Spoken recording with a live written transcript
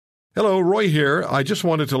Hello, Roy here. I just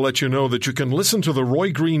wanted to let you know that you can listen to The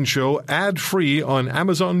Roy Green Show ad-free on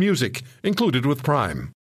Amazon Music, included with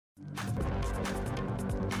Prime.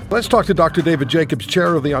 Let's talk to Dr. David Jacobs,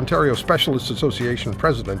 Chair of the Ontario Specialists Association,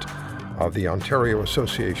 President of the Ontario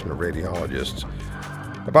Association of Radiologists,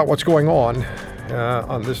 about what's going on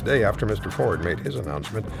this day after Mr. Ford made his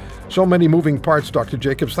announcement. So many moving parts, Dr.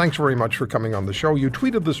 Jacobs. Thanks very much for coming on the show. You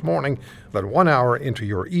tweeted this morning that 1 hour into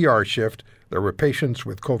your ER shift, there were patients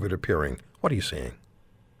with COVID appearing. What are you seeing?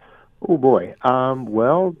 Oh, boy.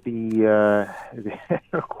 Well, there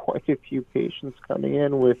are quite a few patients coming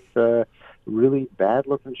in with really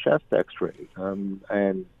bad-looking chest X-rays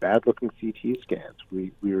and bad-looking CT scans.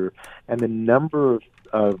 And the number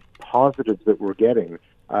of positives that we're getting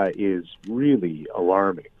is really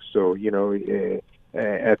alarming. So,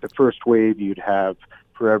 at the first wave, you'd have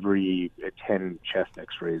for every 10 chest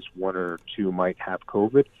X-rays, 1 or 2 might have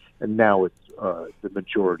COVID, and now it's the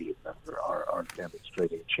majority of them are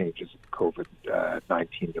demonstrating changes in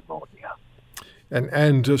COVID-19 pneumonia.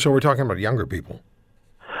 And so we're talking about younger people.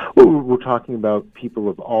 Well, we're talking about people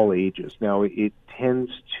of all ages. Now, it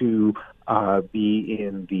tends to be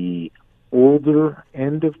in the older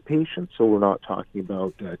end of patients, so we're not talking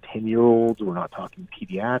about 10-year-olds, we're not talking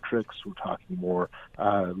pediatrics, we're talking more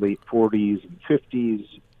late 40s and 50s,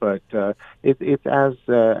 but it's as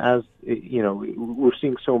we're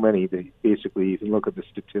seeing so many that basically you can look at the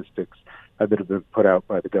statistics that have been put out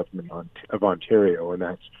by the government of Ontario, and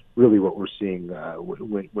that's really what we're seeing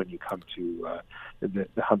when you come to the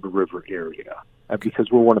Humber River area, because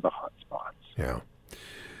we're one of the hot spots. Yeah.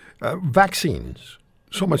 Vaccines.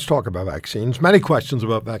 So much talk about vaccines, many questions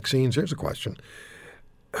about vaccines. Here's a question.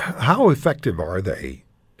 How effective are they?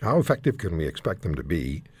 How effective can we expect them to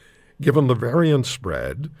be, given the variant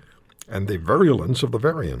spread and the virulence of the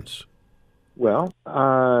variants? Well,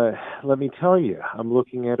 let me tell you, I'm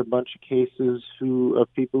looking at a bunch of cases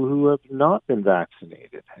of people who have not been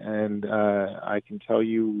vaccinated. And I can tell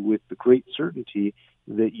you with the great certainty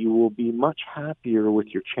that you will be much happier with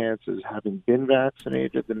your chances having been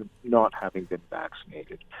vaccinated than not having been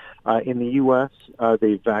vaccinated. In the U.S.,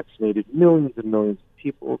 they've vaccinated millions and millions of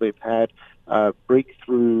people. They've had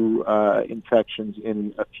breakthrough infections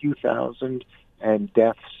in a few thousand and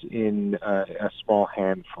deaths in a small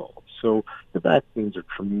handful. So the vaccines are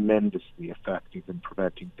tremendously effective in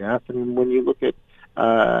preventing death. And when you look at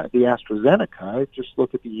the AstraZeneca, just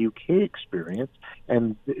look at the UK experience,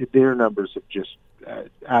 and their numbers have just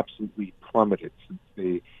absolutely plummeted since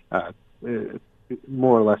they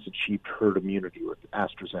more or less achieved herd immunity with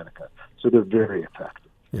AstraZeneca. So they're very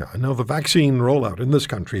effective. Yeah, I know the vaccine rollout in this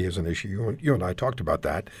country is an issue. You and I talked about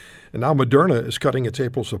that. And now Moderna is cutting its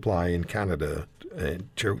April supply in Canada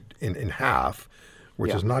in half,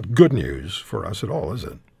 which is not good news for us at all, is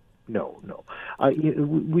it? No.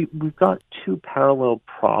 We've got two parallel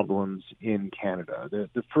problems in Canada.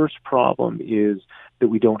 The first problem is that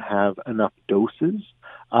we don't have enough doses,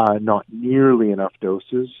 not nearly enough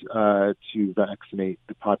doses to vaccinate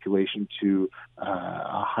the population to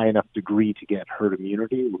a high enough degree to get herd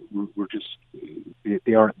immunity.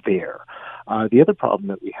 They aren't there. The other problem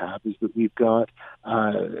that we have is that we've got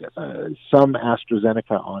some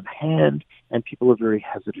AstraZeneca on hand, and people are very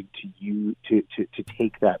hesitant to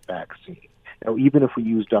take that vaccine. Now, even if we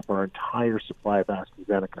used up our entire supply of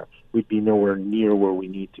AstraZeneca, we'd be nowhere near where we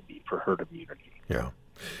need to be for herd immunity. Yeah.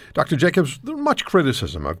 Dr. Jacobs, there's much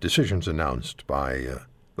criticism of decisions announced by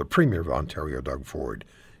the Premier of Ontario, Doug Ford,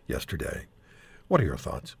 yesterday. What are your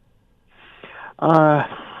thoughts?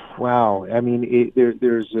 Wow. I mean,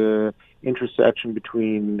 there's a intersection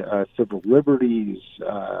between civil liberties,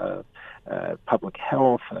 public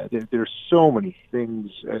health. There's so many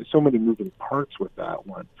things, so many moving parts with that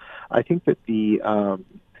one. I think that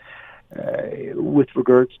with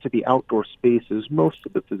regards to the outdoor spaces, most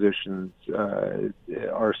of the physicians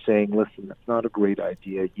are saying, listen, that's not a great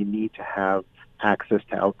idea. You need to have access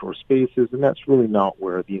to outdoor spaces, and that's really not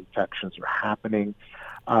where the infections are happening.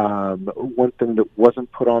 One thing that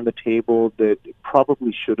wasn't put on the table that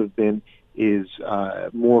probably should have been is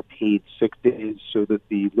more paid sick days so that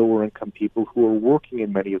the lower-income people who are working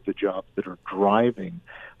in many of the jobs that are driving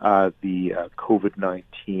the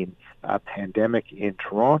COVID-19 pandemic in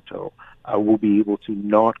Toronto will be able to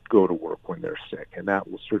not go to work when they're sick, and that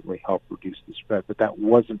will certainly help reduce the spread, but that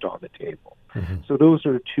wasn't on the table. Mm-hmm. So those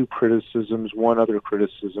are two criticisms. One other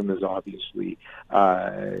criticism is obviously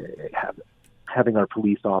having our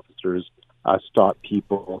police officers stop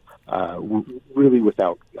people really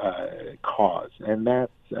without cause. And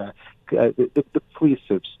that's the police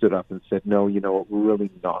have stood up and said, no, you know what, we're really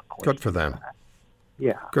not going Good to for do them. that.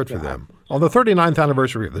 Yeah. Good for them. On the 39th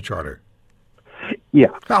anniversary of the Charter. Yeah.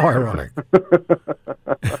 How ironic.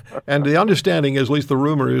 And the understanding is, at least the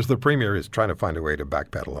rumor is, the Premier is trying to find a way to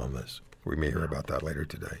backpedal on this. We may hear about that later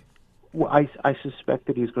today. Well, I suspect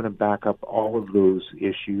that he's going to back up all of those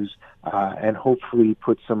issues and hopefully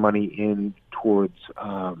put some money in towards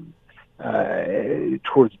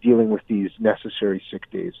dealing with these necessary sick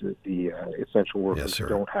days that the essential workers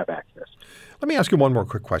don't have access. Let me ask you one more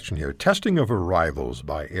quick question here. Testing of arrivals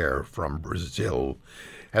by air from Brazil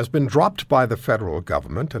has been dropped by the federal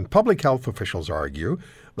government, and public health officials argue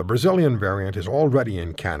the Brazilian variant is already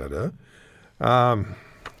in Canada.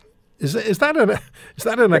 Is that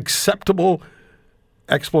an acceptable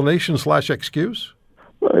explanation/excuse?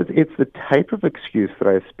 Well, it's the type of excuse that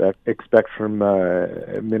I expect from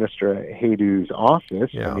Minister Haydou's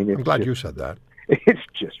office. Yeah, I mean, I'm glad you said that. It's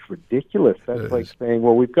just ridiculous. That's like saying,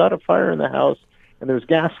 well, we've got a fire in the house and there's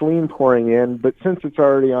gasoline pouring in, but since it's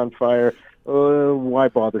already on fire, why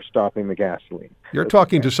bother stopping the gasoline? You're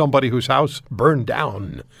talking to somebody whose house burned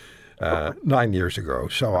down 9 years ago,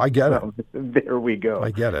 so I get it. There we go.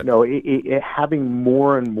 I get it. No, having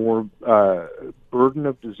more and more burden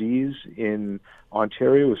of disease in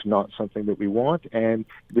Ontario is not something that we want, and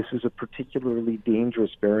this is a particularly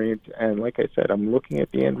dangerous variant. And like I said, I'm looking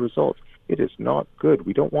at the end result. It is not good.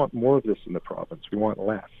 We don't want more of this in the province. We want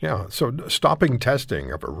less. Yeah, so stopping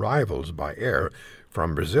testing of arrivals by air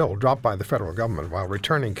from Brazil, dropped by the federal government, while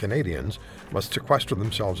returning Canadians must sequester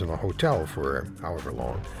themselves in a hotel for however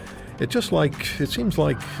long. It seems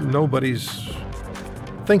like nobody's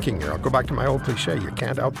thinking here. I'll go back to my old cliche. You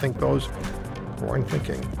can't outthink those who aren't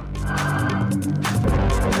thinking.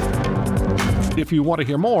 If you want to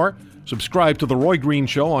hear more, subscribe to The Roy Green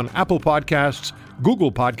Show on Apple Podcasts,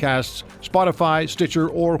 Google Podcasts, Spotify, Stitcher,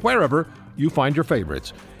 or wherever you find your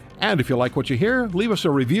favorites. And if you like what you hear, leave us a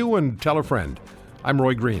review and tell a friend. I'm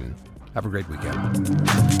Roy Green. Have a great weekend.